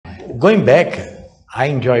going back, I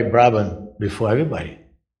enjoyed Brabham before everybody.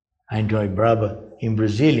 I enjoyed Brabham in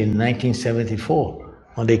Brazil in 1974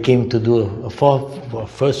 when they came to do a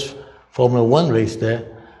first Formula 1 race there.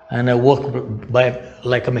 And I worked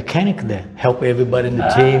like a mechanic there, help everybody in the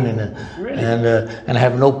team, and I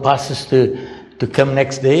have no passes to come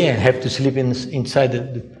next day and have to sleep inside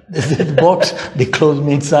the box. They closed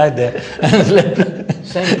me inside there.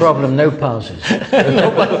 Same problem, no passes.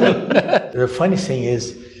 The funny thing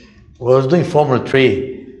is, I was doing Formula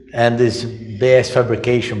 3, and this BS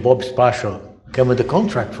fabrication, Bob Spatial, came with a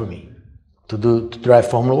contract for me to drive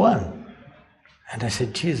Formula 1. And I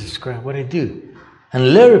said, Jesus Christ, what do I do?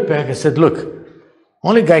 And Larry Parker said, look,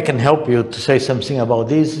 only guy can help you to say something about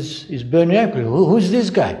this is Bernie Ecclestone. Who's this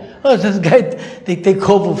guy? Oh, this guy, they take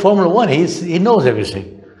over Formula 1. He knows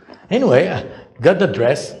everything. Anyway, I got the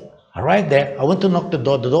address. I arrived there. I went to knock the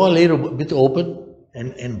door. The door a little bit open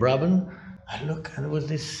in Brabham. I look, and there was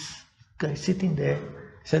this guy sitting there.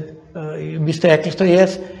 He said, Mr. Ecclestone,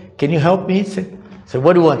 yes, can you help me? He said,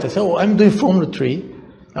 what do you want? I said, oh, I'm doing Formula 3.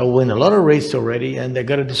 I win a lot of races already, and I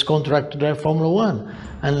got this contract to drive Formula 1.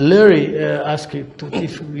 And Larry asked you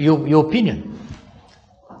if your opinion.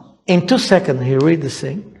 In 2 seconds, he read this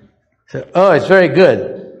thing. Said, oh, it's very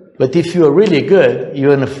good, but if you're really good,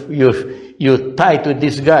 you're tight with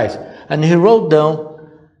these guys. And he wrote down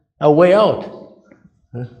a way out.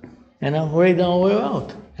 And I wrote down a way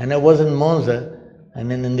out. And I was in Monza, and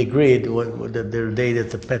then in the grid, the day that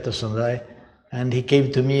the Peterson died, and he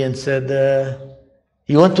came to me and said,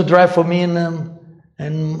 you want to drive for me in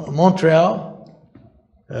Montreal?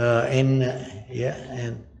 And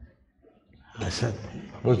I said,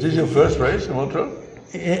 was this your first race in Montreal?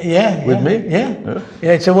 Yeah. With me? Yeah.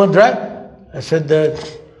 He said, want to drive? I said,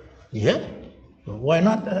 yeah. Why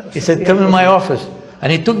not? He said, come in my office.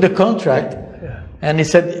 And he took the contract, and he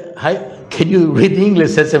said, can you read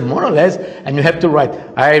English? I said, more or less, and you have to write.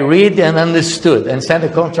 I read and understood, and send the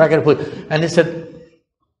contract and put. And he said,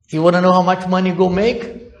 you want to know how much money you go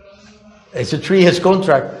make? It's a 3 years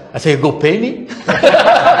contract. I said, you go pay me?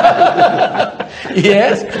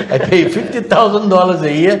 Yes, I pay $50,000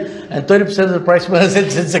 a year, and 30% of the price. I said,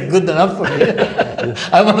 it's good enough for me.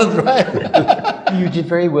 I want to drive. You did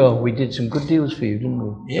very well. We did some good deals for you,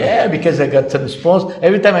 didn't we? Yeah, because I got some sponsors.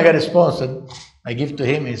 Every time I got a sponsor, I give to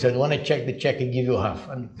him. He said, when I check the check, I give you half.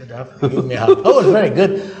 And half, give me half. Oh, it was very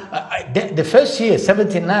good. The first year,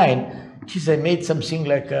 79, geez, I made something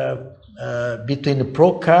like between the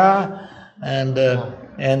pro car and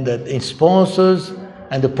the sponsors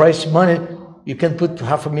and the prize money, you can put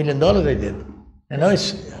 $500,000. I did. You know,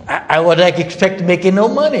 I would expect to make no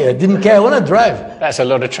money. I didn't care. I want to drive. That's a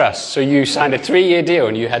lot of trust. So you signed a 3-year deal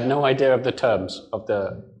and you had no idea of the terms of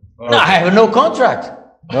the. No, I have no contract.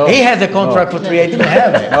 No. He had the contract for 3 years. I didn't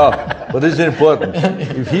have it. No, but this is important.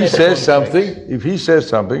 If he says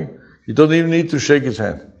something, you don't even need to shake his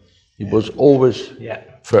hand. He was always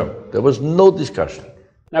firm. There was no discussion.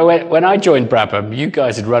 Now, when I joined Brabham, you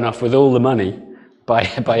guys had run off with all the money by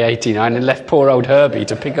 89 and left poor old Herbie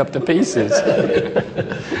to pick up the pieces.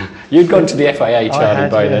 You'd gone to the FIA, Charlie,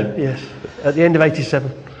 by then. Yes, at the end of 87.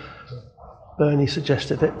 Bernie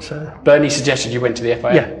suggested it. So. Bernie suggested you went to the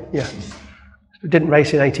FIA? Yeah. We didn't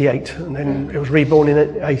race in 88, and then it was reborn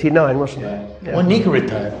in 89, wasn't it? Yeah. When Niki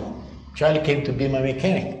retired, Charlie came to be my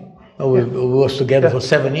mechanic. We was together for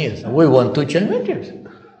 7 years. We won 2 championships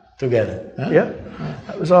together. Huh? Yeah.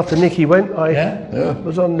 That was after Niki went. I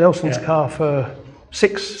was on Nelson's car for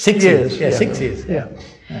 6 years. Yeah, 6 years. Yeah.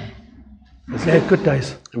 Good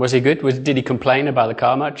days. Was he good? Did he complain about the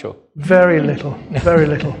car much? Or? Very little, very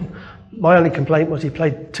little. My only complaint was he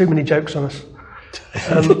played too many jokes on us.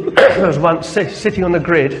 I was once sitting on the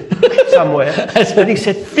grid somewhere, and he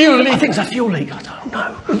said, "Fuel leak." I think it's a fuel leak. I don't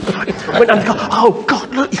know. I went down the car. Oh God!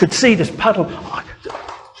 Look, you could see this puddle.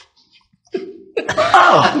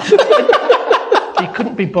 He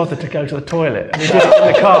couldn't be bothered to go to the toilet, and he did it in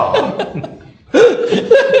the car.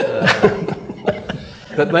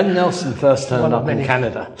 But when Nelson first turned up in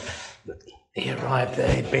Canada, he arrived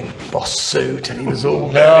there, he'd been boss suit, and he was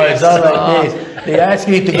all no, it's not like this. They asked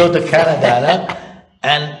me to go to Canada,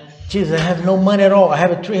 and geez, I have no money at all. I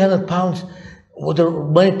have 300 pounds with the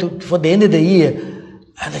money for the end of the year.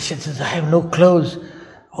 And I said, since I have no clothes,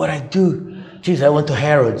 what I do? Geez, I went to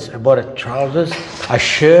Harrods. I bought a trousers, a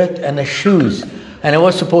shirt, and a shoes. And I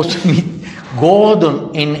was supposed to meet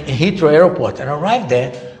Gordon in Heathrow Airport. And I arrived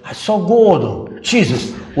there, I saw Gordon,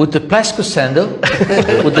 Jesus, with the plastic sandal,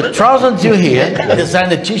 with the trousers until here,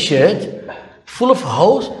 designed a t-shirt, full of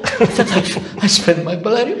holes. I said, I spent my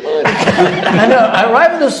bloody money. And I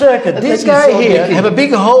arrived in the circuit. This guy here have a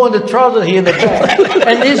big hole in the trouser here in the back.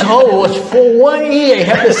 And this hole was for 1 year. He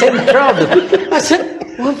had the same trouser. I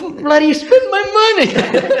said, well, bloody spend my money.